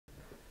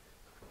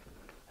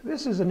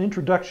This is an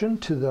introduction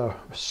to the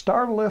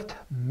Starlift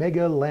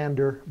Mega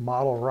Lander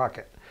model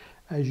rocket.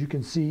 As you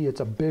can see,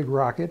 it's a big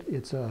rocket.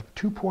 It's a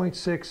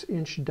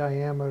 2.6-inch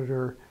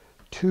diameter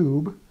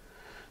tube,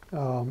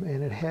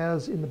 and it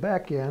has in the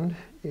back end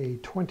a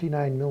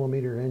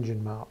 29mm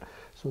engine mount.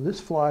 So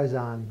this flies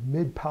on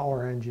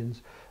mid-power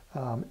engines,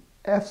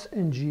 Fs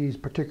and Gs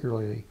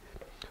particularly.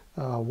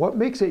 What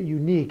makes it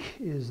unique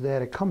is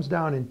that it comes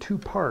down in two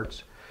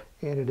parts,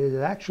 and it is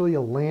actually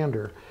a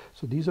lander.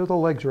 So these are the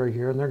legs right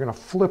here, and they're going to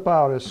flip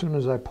out as soon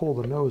as I pull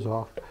the nose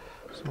off.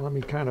 So let me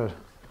kind of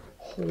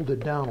hold it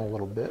down a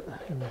little bit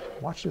and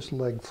watch this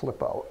leg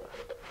flip out.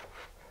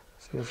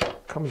 See, as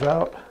it comes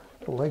out,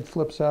 the leg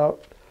flips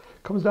out,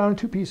 comes down in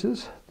two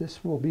pieces.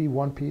 This will be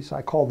one piece.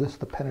 I call this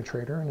the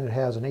penetrator, and it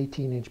has an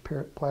 18-inch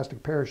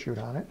plastic parachute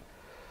on it.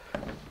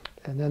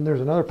 And then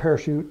there's another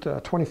parachute,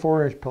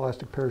 24-inch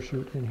plastic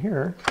parachute in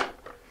here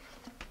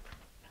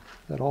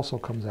that also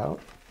comes out.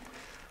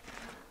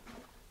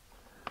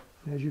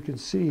 As you can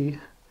see,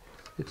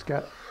 it's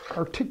got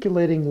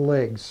articulating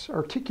legs.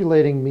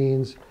 Articulating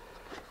means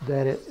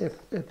that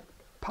it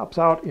pops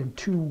out in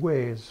two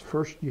ways.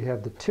 First, you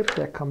have the tip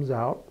that comes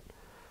out,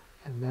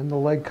 and then the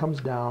leg comes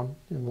down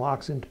and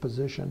locks into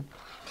position.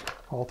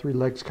 All three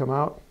legs come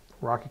out,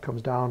 rocket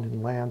comes down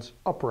and lands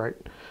upright.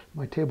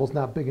 My table's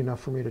not big enough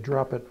for me to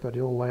drop it, but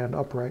it'll land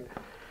upright.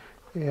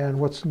 And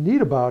what's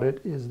neat about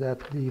it is that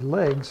the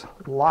legs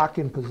lock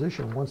in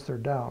position once they're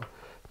down.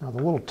 Now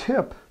the little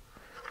tip,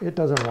 it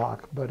doesn't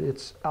lock, but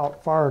it's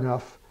out far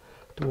enough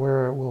to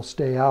where it will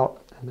stay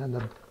out, and then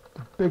the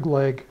big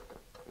leg,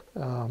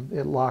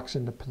 it locks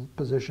into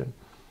position.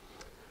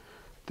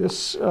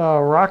 This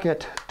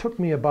rocket took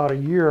me about a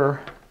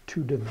year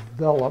to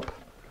develop.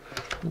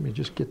 Let me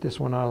just get this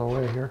one out of the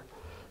way here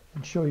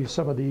and show you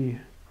some of the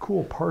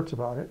cool parts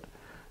about it.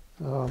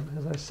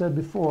 As I said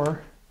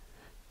before,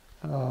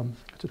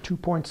 it's a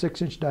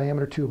 2.6-inch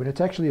diameter tube, and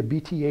it's actually a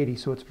BT-80,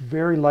 so it's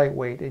very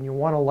lightweight, and you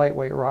want a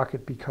lightweight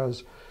rocket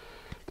because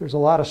there's a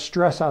lot of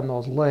stress on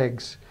those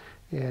legs,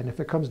 and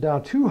if it comes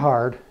down too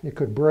hard, it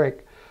could break.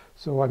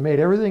 So I made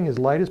everything as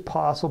light as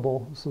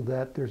possible so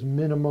that there's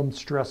minimum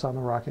stress on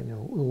the rocket, and it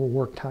will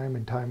work time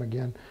and time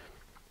again.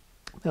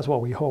 That's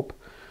what we hope.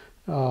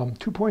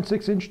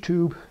 2.6-inch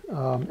tube,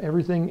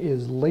 everything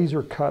is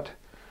laser cut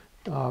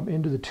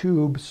into the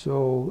tube,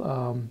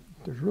 so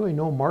there's really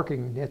no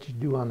marking that you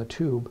do on the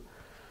tube.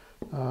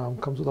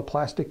 Comes with a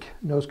plastic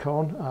nose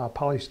cone,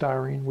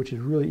 polystyrene, which is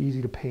really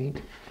easy to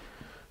paint.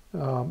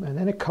 And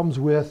then it comes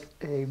with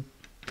a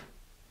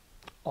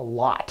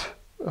lot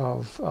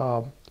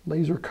of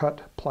laser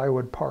cut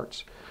plywood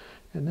parts.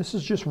 And this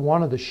is just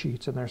one of the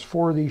sheets, and there's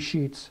 4 of these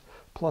sheets,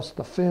 plus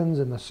the fins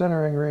and the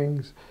centering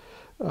rings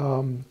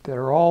that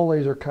are all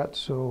laser cut,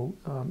 so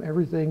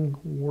everything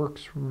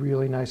works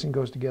really nice and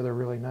goes together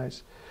really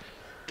nice.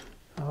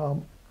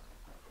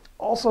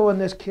 Also in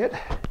this kit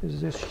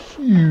is this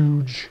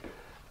huge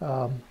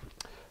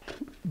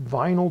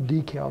vinyl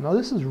decal. Now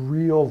this is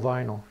real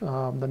vinyl.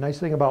 The nice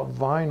thing about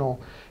vinyl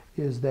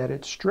is that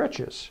it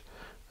stretches.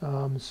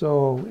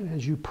 So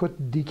as you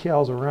put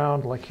decals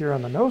around, like here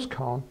on the nose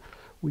cone,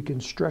 we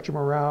can stretch them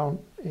around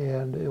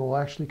and it will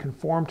actually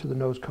conform to the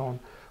nose cone,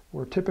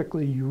 where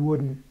typically you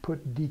wouldn't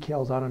put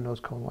decals on a nose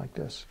cone like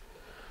this.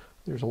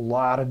 There's a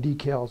lot of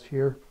decals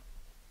here.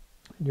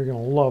 You're going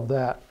to love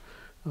that.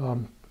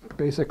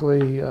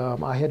 Basically,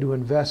 I had to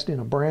invest in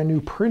a brand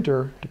new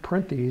printer to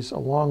print these,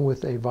 along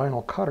with a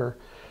vinyl cutter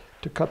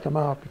to cut them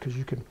out, because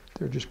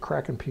they're just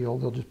crack and peel.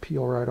 They'll just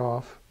peel right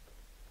off.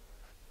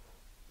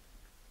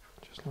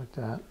 Just like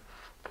that.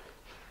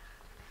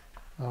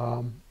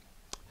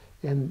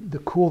 And the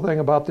cool thing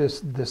about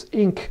this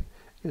ink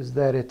is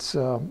that it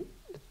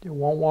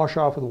won't wash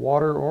off with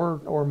water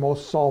or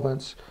most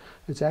solvents.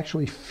 It's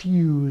actually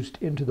fused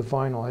into the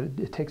vinyl.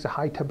 It takes a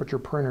high temperature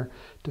printer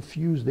to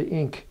fuse the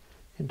ink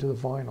into the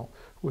vinyl,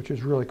 which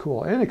is really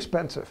cool and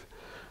expensive,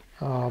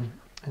 and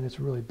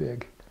it's really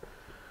big.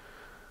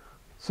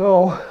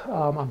 So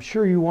I'm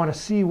sure you want to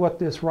see what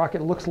this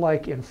rocket looks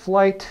like in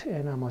flight,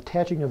 and I'm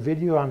attaching a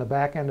video on the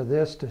back end of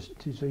this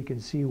so you can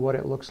see what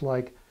it looks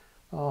like.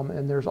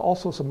 And there's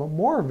also some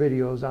more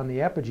videos on the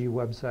Apogee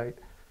website,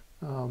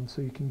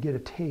 so you can get a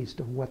taste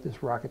of what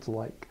this rocket's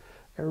like.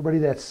 Everybody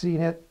that's seen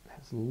it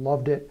has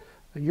loved it.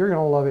 You're going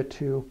to love it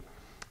too.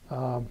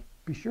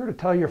 Be sure to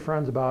tell your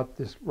friends about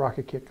this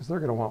rocket kit, because they're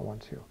going to want one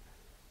too.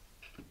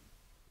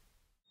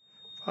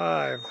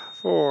 5,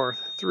 4,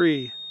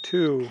 3,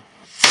 2.